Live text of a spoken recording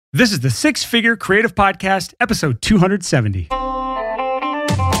This is the Six Figure Creative Podcast, episode 270.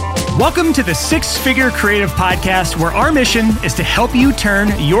 Welcome to the Six Figure Creative Podcast, where our mission is to help you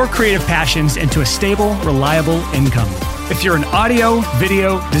turn your creative passions into a stable, reliable income. If you're in audio,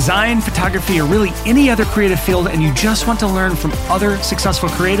 video, design, photography, or really any other creative field, and you just want to learn from other successful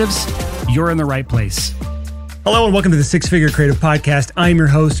creatives, you're in the right place. Hello and welcome to the Six Figure Creative Podcast. I'm your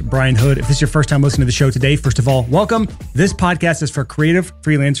host, Brian Hood. If this is your first time listening to the show today, first of all, welcome. This podcast is for creative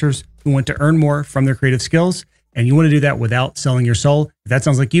freelancers who want to earn more from their creative skills, and you want to do that without selling your soul. If that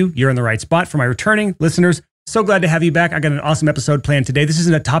sounds like you, you're in the right spot. For my returning listeners, so glad to have you back. I got an awesome episode planned today. This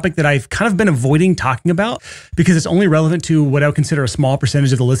isn't a topic that I've kind of been avoiding talking about because it's only relevant to what I would consider a small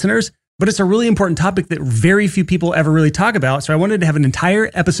percentage of the listeners, but it's a really important topic that very few people ever really talk about. So I wanted to have an entire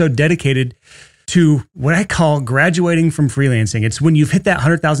episode dedicated to what I call graduating from freelancing. It's when you've hit that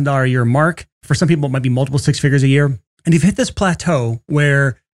 $100,000 a year mark. For some people, it might be multiple six figures a year. And you've hit this plateau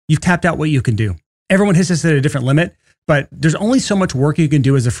where you've tapped out what you can do. Everyone hits this at a different limit, but there's only so much work you can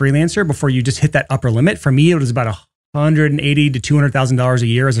do as a freelancer before you just hit that upper limit. For me, it was about $180,000 to $200,000 a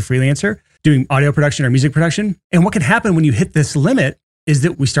year as a freelancer doing audio production or music production. And what can happen when you hit this limit is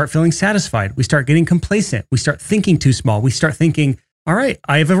that we start feeling satisfied. We start getting complacent. We start thinking too small. We start thinking, all right,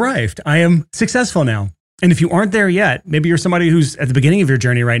 I have arrived. I am successful now. And if you aren't there yet, maybe you're somebody who's at the beginning of your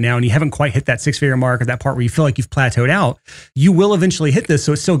journey right now and you haven't quite hit that six-figure mark or that part where you feel like you've plateaued out, you will eventually hit this.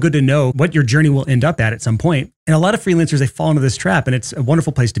 So it's still good to know what your journey will end up at some point. And a lot of freelancers, they fall into this trap, and it's a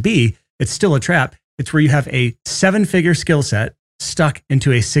wonderful place to be. It's still a trap. It's where you have a seven-figure skill set stuck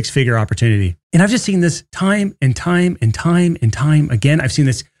into a six-figure opportunity. And I've just seen this time and time and time and time again. I've seen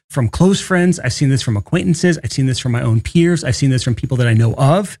this from close friends. I've seen this from acquaintances. I've seen this from my own peers. I've seen this from people that I know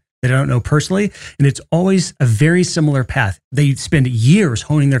of that I don't know personally. And it's always a very similar path. They spend years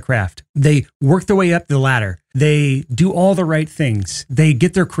honing their craft. They work their way up the ladder. They do all the right things. They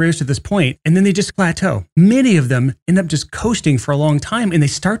get their careers to this point, and then they just plateau. Many of them end up just coasting for a long time, and they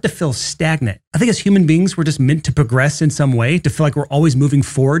start to feel stagnant. I think as human beings, we're just meant to progress in some way, to feel like we're always moving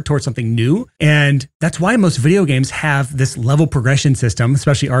forward towards something new. And that's why most video games have this level progression system,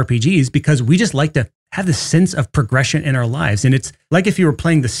 especially RPGs, because we just like to have this sense of progression in our lives. And it's like if you were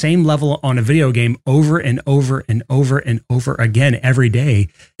playing the same level on a video game over and over and over and over again every day,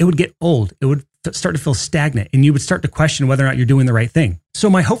 it would get old. It would start to feel stagnant, and you would start to question whether or not you're doing the right thing.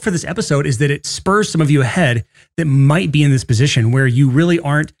 So my hope for this episode is that it spurs some of you ahead that might be in this position where you really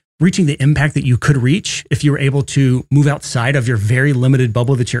aren't reaching the impact that you could reach if you were able to move outside of your very limited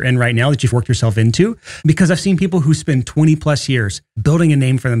bubble that you're in right now, that you've worked yourself into. Because I've seen people who spend 20 plus years building a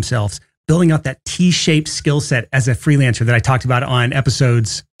name for themselves, building out that T-shaped skill set as a freelancer that I talked about on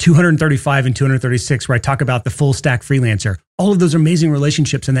episodes 235 and 236, where I talk about the full stack freelancer. All of those amazing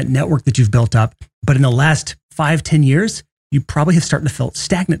relationships and that network that you've built up. But in the last 5-10 years, you probably have started to feel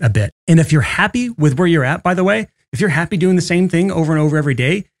stagnant a bit. And if you're happy with where you're at, by the way, if you're happy doing the same thing over and over every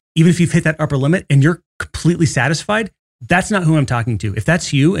day, even if you've hit that upper limit and you're completely satisfied, that's not who I'm talking to. If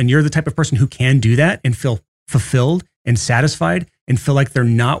that's you and you're the type of person who can do that and feel fulfilled and satisfied and feel like they're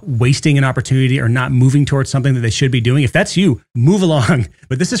not wasting an opportunity or not moving towards something that they should be doing, if that's you, move along.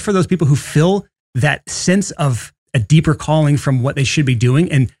 But this is for those people who feel that sense of a deeper calling from what they should be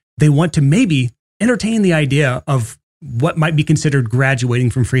doing, and they want to maybe entertain the idea of what might be considered graduating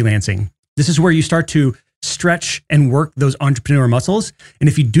from freelancing. This is where you start to stretch and work those entrepreneur muscles. And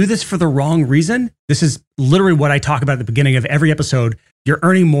if you do this for the wrong reason, this is literally what I talk about at the beginning of every episode. You're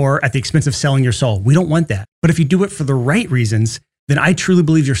earning more at the expense of selling your soul. We don't want that. But if you do it for the right reasons, then I truly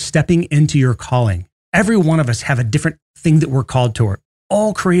believe you're stepping into your calling. Every one of us have a different thing that we're called toward.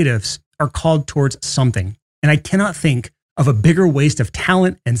 All creatives are called towards something. And I cannot think of a bigger waste of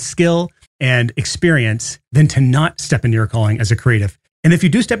talent and skill and experience than to not step into your calling as a creative. And if you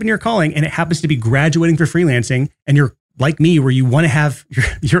do step into your calling and it happens to be graduating for freelancing, and you're like me, where you want to have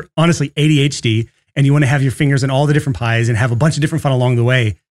you're honestly ADHD and you want to have your fingers in all the different pies and have a bunch of different fun along the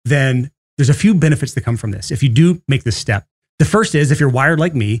way, then there's a few benefits that come from this if you do make this step. The first is, if you're wired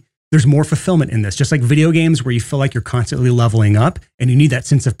like me, there's more fulfillment in this. Just like video games where you feel like you're constantly leveling up and you need that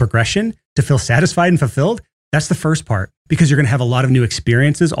sense of progression to feel satisfied and fulfilled. That's the first part, because you're going to have a lot of new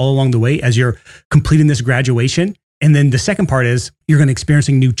experiences all along the way as you're completing this graduation. And then the second part is you're going to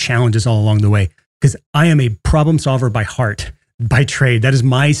experiencing new challenges all along the way, because I am a problem solver by heart, by trade. That is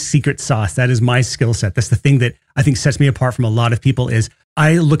my secret sauce. That is my skill set. That's the thing that I think sets me apart from a lot of people, is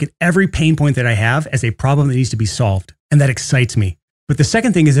I look at every pain point that I have as a problem that needs to be solved. And that excites me. But the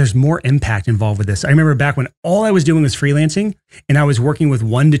second thing is there's more impact involved with this. I remember back when all I was doing was freelancing and I was working with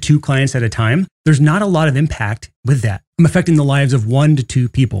 1 to 2 clients at a time, there's not a lot of impact with that. I'm affecting the lives of 1 to 2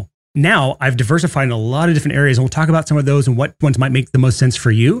 people. now I've diversified in a lot of different areas, and we'll talk about some of those and what ones might make the most sense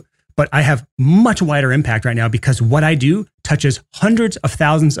for you. But I have much wider impact right now because what I do touches hundreds of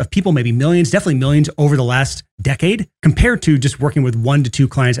thousands of people, maybe millions, definitely millions over the last decade, compared to just working with 1 to 2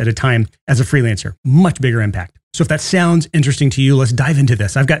 clients at a time as a freelancer. Much bigger impact. So if that sounds interesting to you, let's dive into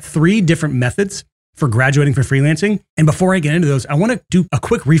this. I've got 3 different methods for graduating from freelancing. And before I get into those, I want to do a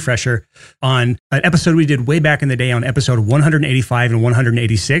quick refresher on an episode we did way back in the day on episode 185 and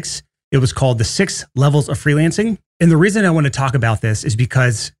 186. It was called The 6 Levels of Freelancing. And the reason I want to talk about this is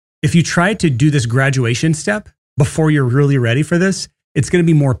because if you try to do this graduation step before you're really ready for this, it's going to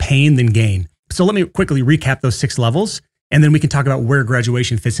be more pain than gain. So let me quickly recap those 6 levels, and then we can talk about where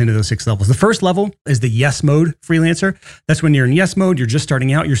graduation fits into those 6 levels. The first level is the yes mode freelancer. That's when you're in yes mode, you're just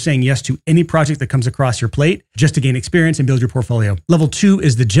starting out, you're saying yes to any project that comes across your plate just to gain experience and build your portfolio. Level 2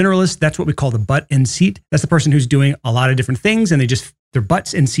 is the generalist. That's what we call the butt in seat. That's the person who's doing a lot of different things and their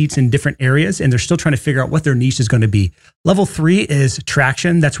butts in seats in different areas, and they're still trying to figure out what their niche is going to be. Level 3 is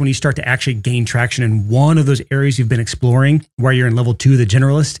traction. That's when you start to actually gain traction in one of those areas you've been exploring, where you're in level 2, the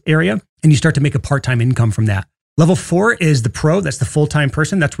generalist area, and you start to make a part-time income from that. Level 4 is the pro. That's the full-time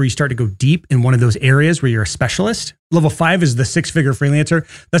person. That's where you start to go deep in one of those areas where you're a specialist. Level 5 is the 6-figure freelancer.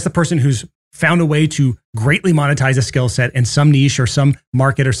 That's the person who's found a way to greatly monetize a skill set in some niche or some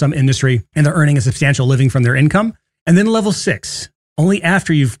market or some industry, and they're earning a substantial living from their income. And then level 6, only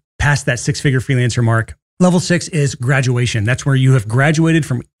after you've passed that 6-figure freelancer mark, level 6 is graduation. That's where you have graduated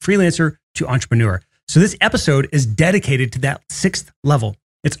from freelancer to entrepreneur. So this episode is dedicated to that 6th level.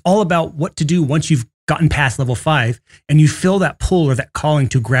 It's all about what to do once you've gotten past level 5 and you feel that pull or that calling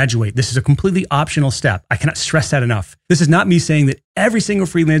to graduate. This is a completely optional step. I cannot stress that enough. This is not me saying that every single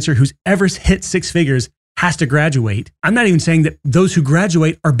freelancer who's ever hit 6 figures has to graduate. I'm not even saying that those who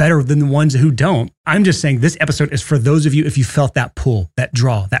graduate are better than the ones who don't. I'm just saying this episode is for those of you if you felt that pull, that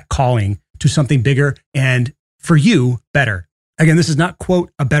draw, that calling to something bigger and for you, better. Again, this is not,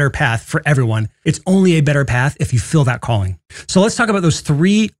 quote, a better path for everyone. It's only a better path if you feel that calling. So let's talk about those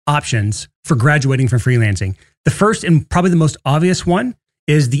 3 options for graduating from freelancing. The first and probably the most obvious one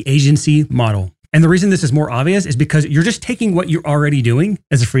is the agency model. And the reason this is more obvious is because you're just taking what you're already doing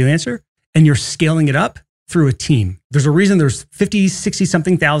as a freelancer and you're scaling it up through a team. There's a reason there's 50, 60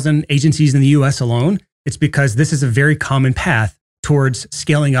 something thousand agencies in the US alone. It's because this is a very common path towards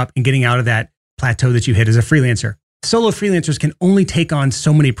scaling up and getting out of that plateau that you hit as a freelancer. Solo freelancers can only take on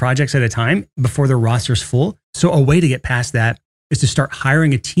so many projects at a time before their roster's full. So a way to get past that is to start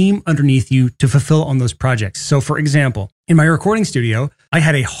hiring a team underneath you to fulfill on those projects. So for example, in my recording studio, I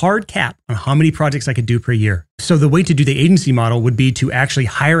had a hard cap on how many projects I could do per year. So the way to do the agency model would be to actually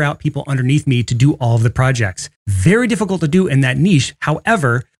hire out people underneath me to do all of the projects. Very difficult to do in that niche.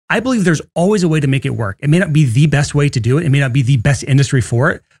 However, I believe there's always a way to make it work. It may not be the best way to do it. It may not be the best industry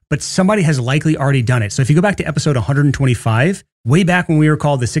for it, but somebody has likely already done it. So if you go back to episode 125, way back when we were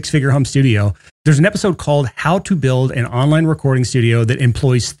called the 6-Figure Home Studio, there's an episode called How to Build an Online Recording Studio that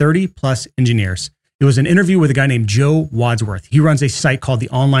employs 30 plus engineers. It was an interview with a guy named Joe Wadsworth. He runs a site called the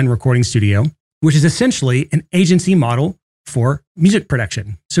Online Recording Studio, which is essentially an agency model for music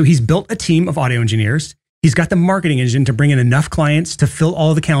production. So he's built a team of audio engineers. He's got the marketing engine to bring in enough clients to fill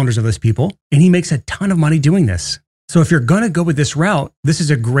all the calendars of those people. And he makes a ton of money doing this. So if you're going to go with this route, this is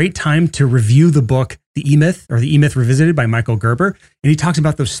a great time to review the book, The E-Myth, or The E-Myth Revisited by Michael Gerber. And he talks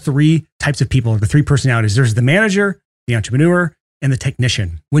about those 3 types of people, the 3 personalities. There's the manager, the entrepreneur, and the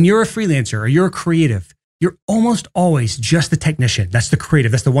technician. When you're a freelancer or you're a creative, you're almost always just the technician. That's the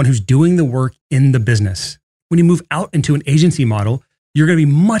creative. That's the one who's doing the work in the business. When you move out into an agency model, you're going to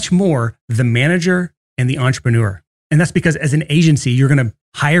be much more the manager and the entrepreneur. And that's because as an agency, you're going to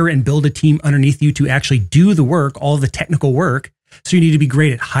hire and build a team underneath you to actually do the work, all the technical work. So you need to be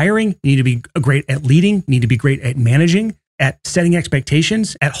great at hiring. You need to be great at leading. You need to be great at managing, at setting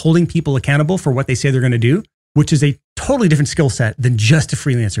expectations, at holding people accountable for what they say they're going to do, which is a totally different skill set than just a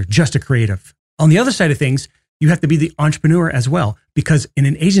freelancer, just a creative. On the other side of things, you have to be the entrepreneur as well, because in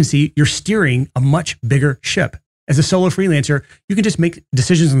an agency, you're steering a much bigger ship. As a solo freelancer, you can just make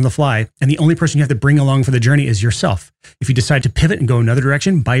decisions on the fly, and the only person you have to bring along for the journey is yourself. If you decide to pivot and go another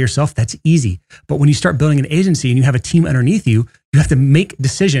direction by yourself, that's easy. But when you start building an agency and you have a team underneath you, you have to make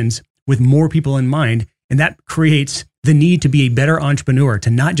decisions with more people in mind, and that creates the need to be a better entrepreneur, to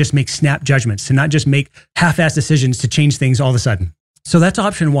not just make snap judgments, to not just make half-assed decisions to change things all of a sudden. So that's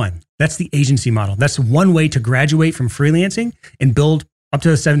option 1. That's the agency model. That's one way to graduate from freelancing and build up to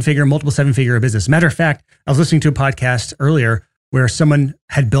a 7-figure, multiple 7-figure business. Matter of fact, I was listening to a podcast earlier where someone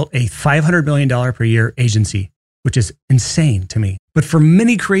had built a $500 million per year agency, which is insane to me. But for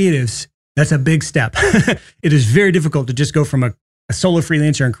many creatives, that's a big step. It is very difficult to just go from a a solo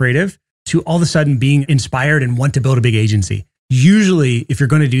freelancer and creative to all of a sudden being inspired and want to build a big agency. Usually, if you're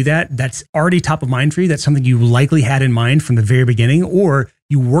going to do that, that's already top of mind for you. That's something you likely had in mind from the very beginning, or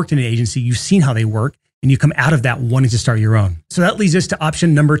you worked in an agency, you've seen how they work, and you come out of that wanting to start your own. So that leads us to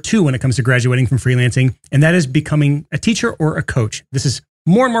option number 2 when it comes to graduating from freelancing, and that is becoming a teacher or a coach. This is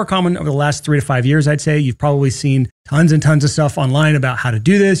more and more common over the last 3 to 5 years, I'd say. You've probably seen tons and tons of stuff online about how to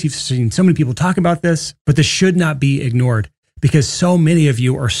do this. You've seen so many people talk about this, but this should not be ignored because so many of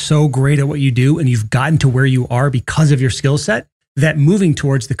you are so great at what you do and you've gotten to where you are because of your skill set that moving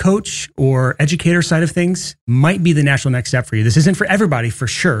towards the coach or educator side of things might be the natural next step for you. This isn't for everybody for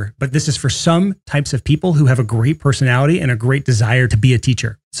sure, but this is for some types of people who have a great personality and a great desire to be a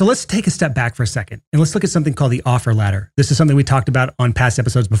teacher. So let's take a step back for a second and let's look at something called the offer ladder. This is something we talked about on past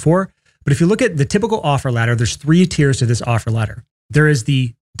episodes before, but if you look at the typical offer ladder, there's 3 tiers to this offer ladder. There is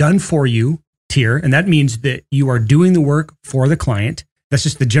the done for you tier, and that means that you are doing the work for the client. That's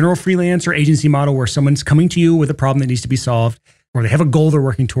just the general freelance or agency model where someone's coming to you with a problem that needs to be solved, or they have a goal they're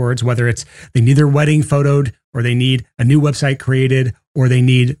working towards, whether it's they need their wedding photoed, or they need a new website created, or they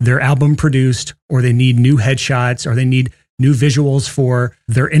need their album produced, or they need new headshots, or they need new visuals for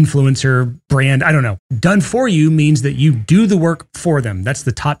their influencer brand. I don't know. Done for you means that you do the work for them. That's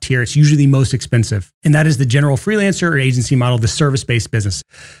the top tier. It's usually the most expensive. And that is the general freelancer or agency model, the service-based business.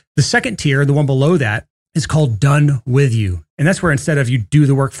 The second tier, the one below that, is called done with you. And that's where instead of you do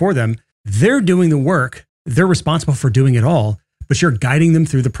the work for them, they're doing the work. They're responsible for doing it all, but you're guiding them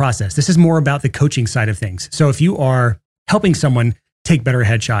through the process. This is more about the coaching side of things. So if you are helping someone take better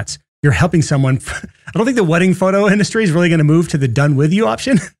headshots, you're helping someone. I don't think the wedding photo industry is really going to move to the done with you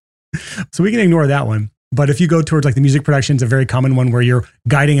option. So we can ignore that one. But if you go towards like the music production, it's a very common one where you're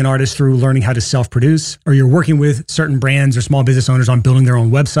guiding an artist through learning how to self-produce, or you're working with certain brands or small business owners on building their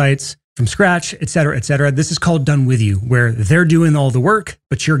own websites from scratch, et cetera, et cetera. This is called done with you, where they're doing all the work,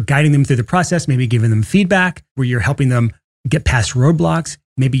 but you're guiding them through the process, maybe giving them feedback, where you're helping them get past roadblocks.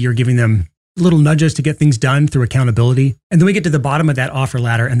 Maybe you're giving them little nudges to get things done through accountability. And then we get to the bottom of that offer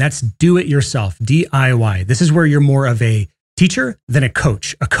ladder, and that's do it yourself, DIY. This is where you're more of a teacher than a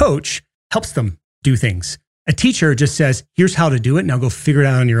coach. A coach helps them do things. A teacher just says, here's how to do it. Now go figure it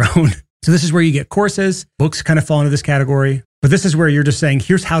out on your own. So this is where you get courses. Books kind of fall into this category. But this is where you're just saying,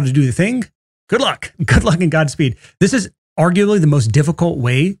 here's how to do the thing. Good luck. Good luck and Godspeed. This is arguably the most difficult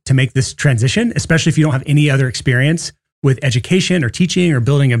way to make this transition, especially if you don't have any other experience with education or teaching or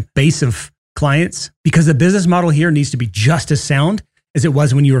building a base of clients, because the business model here needs to be just as sound as it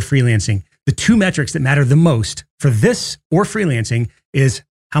was when you were freelancing. The 2 metrics that matter the most for this or freelancing is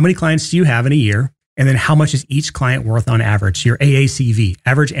how many clients do you have in a year? And then how much is each client worth on average? Your AACV,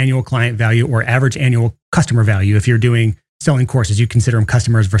 average annual client value, or average annual customer value. If you're selling courses, you consider them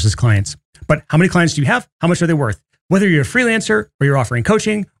customers versus clients. But how many clients do you have? How much are they worth? Whether you're a freelancer or you're offering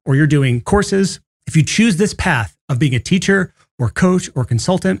coaching or you're doing courses, if you choose this path of being a teacher or coach or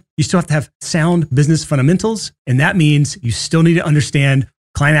consultant, you still have to have sound business fundamentals. And that means you still need to understand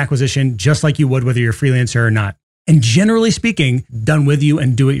client acquisition just like you would whether you're a freelancer or not. And generally speaking, done with you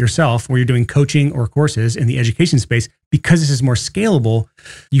and do it yourself, where you're doing coaching or courses in the education space, because this is more scalable,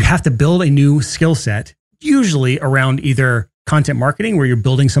 you have to build a new skill set, usually around either content marketing, where you're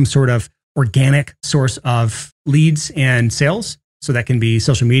building some sort of organic source of leads and sales. So that can be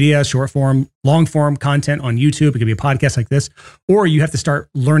social media, short form, long form content on YouTube. It could be a podcast like this, or you have to start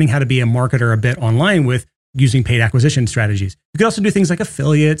learning how to be a marketer a bit online with using paid acquisition strategies. You could also do things like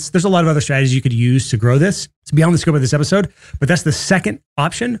affiliates. There's a lot of other strategies you could use to grow this. It's beyond the scope of this episode, but that's the second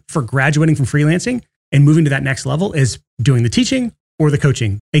option for graduating from freelancing and moving to that next level is doing the teaching or the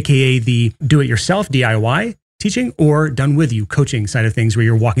coaching, AKA the do-it-yourself, DIY teaching, or done with you coaching side of things where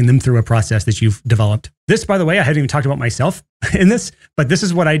you're walking them through a process that you've developed. This, by the way, I hadn't even talked about myself in this, but this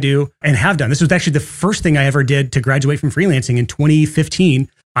is what I do and have done. This was actually the first thing I ever did to graduate from freelancing in 2015.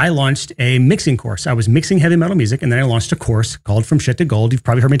 I launched a mixing course. I was mixing heavy metal music, and then I launched a course called From Shit to Gold. You've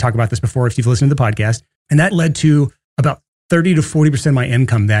probably heard me talk about this before if you've listened to the podcast. And that led to about 30 to 40% of my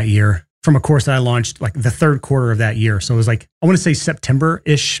income that year from a course that I launched like the third quarter of that year. So it was like, I want to say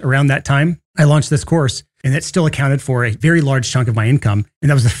September-ish, around that time, I launched this course, and that still accounted for a very large chunk of my income. And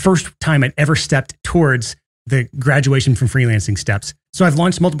that was the first time I'd ever stepped towards the graduation from freelancing steps. So I've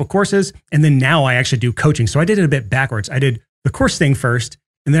launched multiple courses, and then now I actually do coaching. So I did it a bit backwards. I did the course thing first,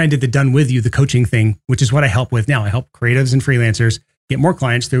 and then I did the done with you, the coaching thing, which is what I help with now. I help creatives and freelancers get more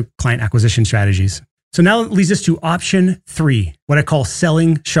clients through client acquisition strategies. So now it leads us to option 3, what I call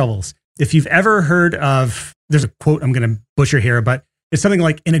selling shovels. If you've ever heard of, there's a quote I'm going to butcher here, but it's something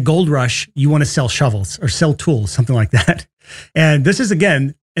like, in a gold rush, you want to sell shovels or sell tools, something like that. And this is,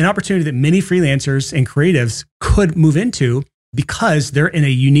 again, an opportunity that many freelancers and creatives could move into because they're in a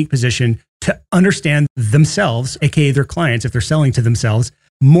unique position to understand themselves, aka their clients, if they're selling to themselves,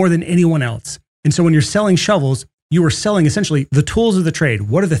 more than anyone else. And so when you're selling shovels, you are selling essentially the tools of the trade.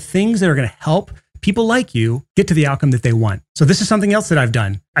 What are the things that are going to help people like you get to the outcome that they want? So this is something else that I've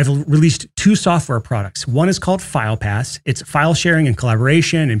done. I've released 2 software products. One is called FilePass. It's file sharing and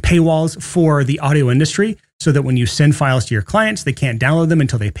collaboration and paywalls for the audio industry so that when you send files to your clients, they can't download them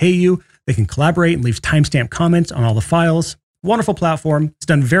until they pay you. They can collaborate and leave timestamp comments on all the files. Wonderful platform. It's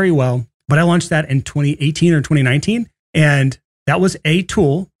done very well. But I launched that in 2018 or 2019. And that was a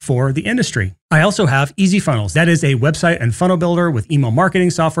tool for the industry. I also have Easy Funnels. That is a website and funnel builder with email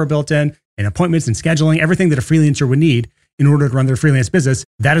marketing software built in and appointments and scheduling, everything that a freelancer would need in order to run their freelance business.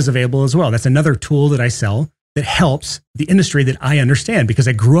 That is available as well. That's another tool that I sell that helps the industry that I understand because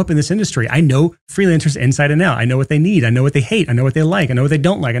I grew up in this industry. I know freelancers inside and out. I know what they need. I know what they hate. I know what they like. I know what they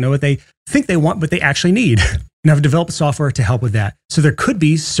don't like. I know what they think they want, but they actually need. And I've developed software to help with that. So there could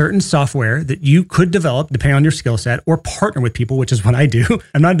be certain software that you could develop depending on your skill set or partner with people, which is what I do.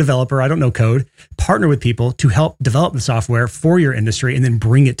 I'm not a developer. I don't know code. Partner with people to help develop the software for your industry and then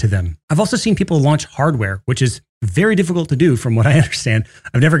bring it to them. I've also seen people launch hardware, which is very difficult to do from what I understand.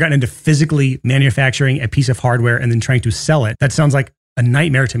 I've never gotten into physically manufacturing a piece of hardware and then trying to sell it. That sounds like a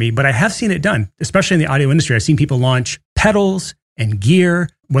nightmare to me, but I have seen it done, especially in the audio industry. I've seen people launch pedals and gear,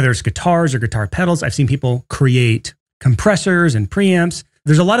 whether it's guitars or guitar pedals. I've seen people create compressors and preamps.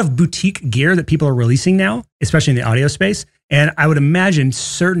 There's a lot of boutique gear that people are releasing now, especially in the audio space. And I would imagine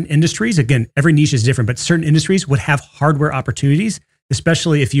certain industries, again, every niche is different, but certain industries would have hardware opportunities,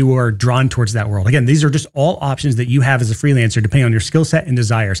 especially if you are drawn towards that world. Again, these are just all options that you have as a freelancer, depending on your skill set and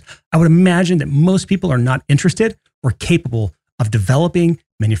desires. I would imagine that most people are not interested or capable of developing,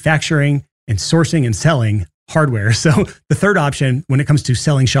 manufacturing, and sourcing and selling hardware. So the third option when it comes to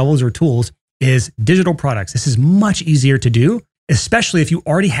selling shovels or tools is digital products. This is much easier to do, especially if you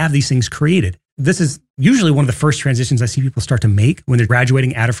already have these things created. This is usually one of the first transitions I see people start to make when they're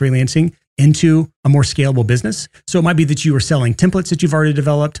graduating out of freelancing into a more scalable business. So it might be that you are selling templates that you've already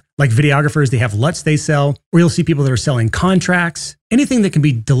developed, like videographers, they have LUTs they sell, or you'll see people that are selling contracts, anything that can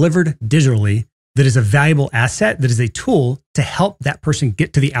be delivered digitally that is a valuable asset, that is a tool to help that person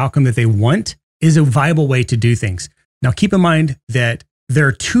get to the outcome that they want is a viable way to do things. Now, keep in mind that there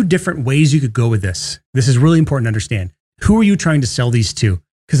are 2 different ways you could go with this. This is really important to understand. Who are you trying to sell these to?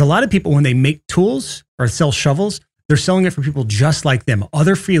 Because a lot of people, when they make tools or sell shovels, they're selling it for people just like them,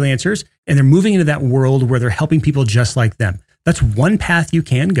 other freelancers, and they're moving into that world where they're helping people just like them. That's one path you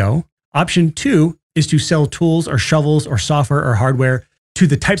can go. Option 2 is to sell tools or shovels or software or hardware to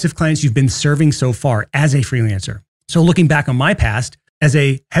the types of clients you've been serving so far as a freelancer. So looking back on my past as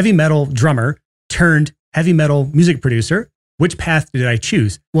a heavy metal drummer turned heavy metal music producer, which path did I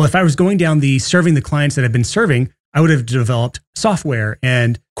choose? Well, if I was going down the serving the clients that I've been serving, I would have developed software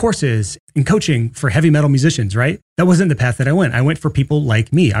and courses and coaching for heavy metal musicians, right? That wasn't the path that I went. I went for people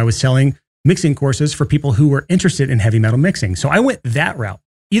like me. I was selling mixing courses for people who were interested in heavy metal mixing. So I went that route.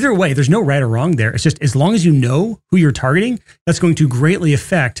 Either way, there's no right or wrong there. It's just as long as you know who you're targeting, that's going to greatly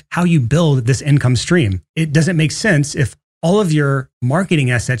affect how you build this income stream. It doesn't make sense if all of your marketing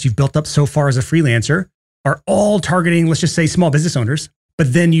assets you've built up so far as a freelancer are all targeting, let's just say, small business owners,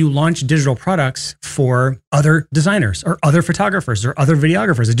 but then you launch digital products for other designers or other photographers or other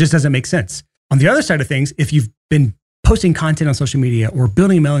videographers. It just doesn't make sense. On the other side of things, if you've been posting content on social media or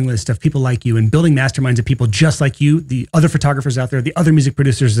building a mailing list of people like you and building masterminds of people just like you, the other photographers out there, the other music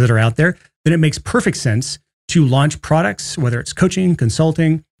producers that are out there, then it makes perfect sense to launch products, whether it's coaching,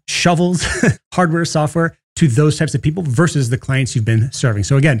 consulting, shovels, hardware, software, to those types of people versus the clients you've been serving.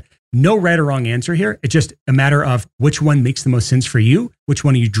 So again, no right or wrong answer here. It's just a matter of which one makes the most sense for you, which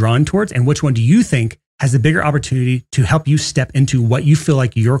one are you drawn towards, and which one do you think has the bigger opportunity to help you step into what you feel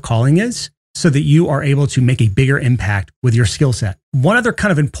like your calling is so that you are able to make a bigger impact with your skill set. One other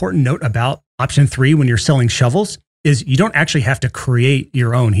kind of important note about option 3 when you're selling shovels is you don't actually have to create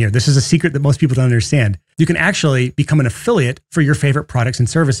your own here. This is a secret that most people don't understand. You can actually become an affiliate for your favorite products and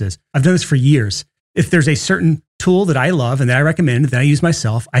services. I've done this for years. If there's a certain tool that I love and that I recommend, that I use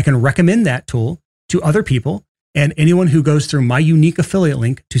myself, I can recommend that tool to other people. And anyone who goes through my unique affiliate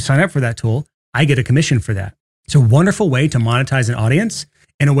link to sign up for that tool, I get a commission for that. It's a wonderful way to monetize an audience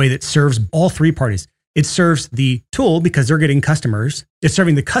in a way that serves all 3 parties. It serves the tool because they're getting customers. It's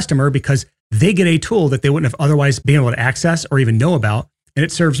serving the customer because they get a tool that they wouldn't have otherwise been able to access or even know about. And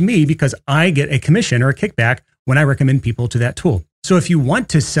it serves me because I get a commission or a kickback when I recommend people to that tool. So if you want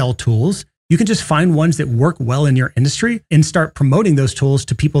to sell tools, you can just find ones that work well in your industry and start promoting those tools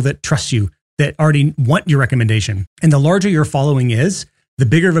to people that trust you, that already want your recommendation. And the larger your following is, the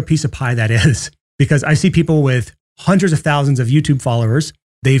bigger of a piece of pie that is. Because I see people with hundreds of thousands of YouTube followers.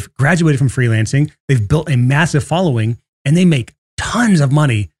 They've graduated from freelancing. They've built a massive following, and they make tons of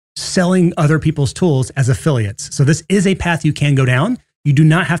money selling other people's tools as affiliates. So this is a path you can go down. You do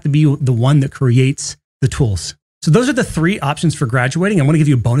not have to be the one that creates the tools. So those are the 3 options for graduating. I want to give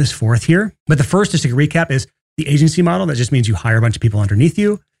you a bonus 4th here. But the first, just to recap, is the agency model. That just means you hire a bunch of people underneath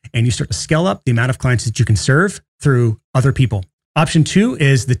you and you start to scale up the amount of clients that you can serve through other people. Option 2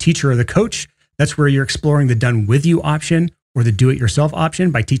 is the teacher or the coach. That's where you're exploring the done with you option or the do it yourself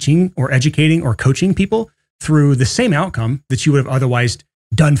option by teaching or educating or coaching people through the same outcome that you would have otherwise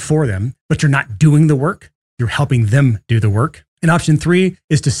done for them, but you're not doing the work. You're helping them do the work. And option 3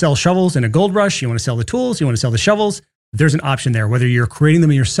 is to sell shovels in a gold rush. You want to sell the tools, you want to sell the shovels. There's an option there, whether you're creating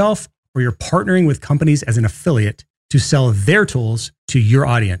them yourself or you're partnering with companies as an affiliate to sell their tools to your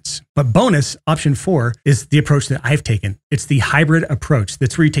audience. But bonus, option 4, is the approach that I've taken. It's the hybrid approach.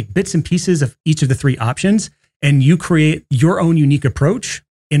 That's where you take bits and pieces of each of the 3 options and you create your own unique approach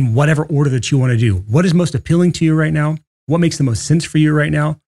in whatever order that you want to do. What is most appealing to you right now? What makes the most sense for you right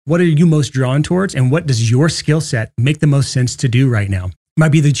now? What are you most drawn towards? And what does your skill set make the most sense to do right now? It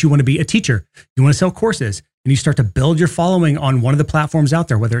might be that you want to be a teacher. You want to sell courses and you start to build your following on one of the platforms out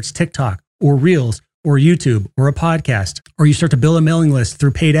there, whether it's TikTok or Reels or YouTube or a podcast, or you start to build a mailing list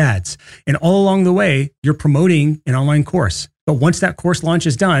through paid ads. And all along the way, you're promoting an online course. But once that course launch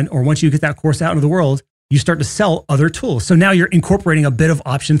is done, or once you get that course out into the world, you start to sell other tools. So now you're incorporating a bit of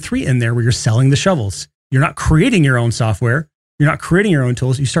option 3 in there where you're selling the shovels. You're not creating your own software. You're not creating your own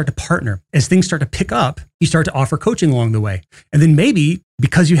tools. You start to partner. As things start to pick up, you start to offer coaching along the way. And then maybe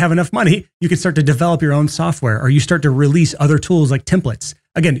because you have enough money, you can start to develop your own software, or you start to release other tools like templates.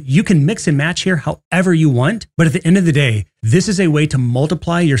 Again, you can mix and match here however you want, but at the end of the day, this is a way to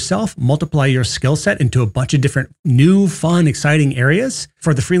multiply yourself, multiply your skill set into a bunch of different new, fun, exciting areas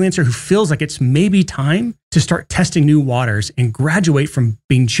for the freelancer who feels like it's maybe time to start testing new waters and graduate from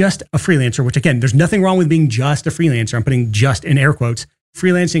being just a freelancer, which again, there's nothing wrong with being just a freelancer. I'm putting just in air quotes.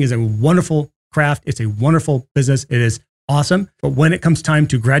 Freelancing is a wonderful craft. It's a wonderful business. It is awesome. But when it comes time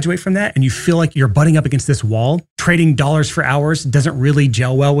to graduate from that and you feel like you're butting up against this wall, trading dollars for hours doesn't really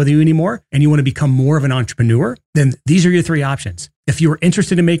gel well with you anymore, and you want to become more of an entrepreneur, then these are your 3 options. If you are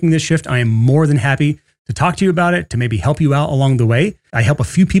interested in making this shift, I am more than happy to talk to you about it, to maybe help you out along the way. I help a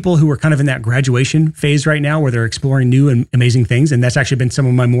few people who are kind of in that graduation phase right now where they're exploring new and amazing things. And that's actually been some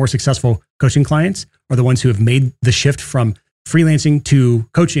of my more successful coaching clients, are the ones who have made the shift from freelancing to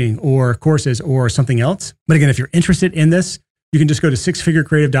coaching or courses or something else. But again, if you're interested in this, you can just go to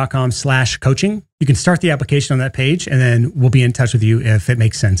sixfigurecreative.com/coaching. You can start the application on that page, and then we'll be in touch with you if it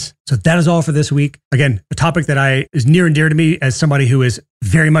makes sense. So that is all for this week. Again, a topic that is near and dear to me as somebody who is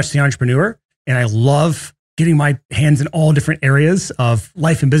very much the entrepreneur. And I love getting my hands in all different areas of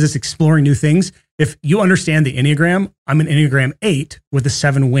life and business, exploring new things. If you understand the Enneagram, I'm an Enneagram 8 with a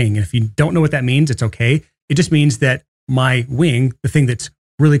 7 wing. And if you don't know what that means, it's okay. It just means that my wing, the thing that's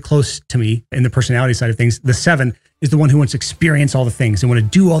really close to me in the personality side of things, the 7 is the one who wants to experience all the things and want to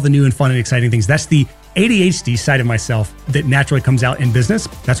do all the new and fun and exciting things. That's the ADHD side of myself that naturally comes out in business.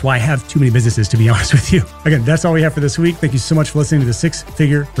 That's why I have too many businesses, to be honest with you. Again, that's all we have for this week. Thank you so much for listening to the 6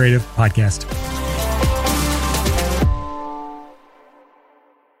 Figure Creative Podcast.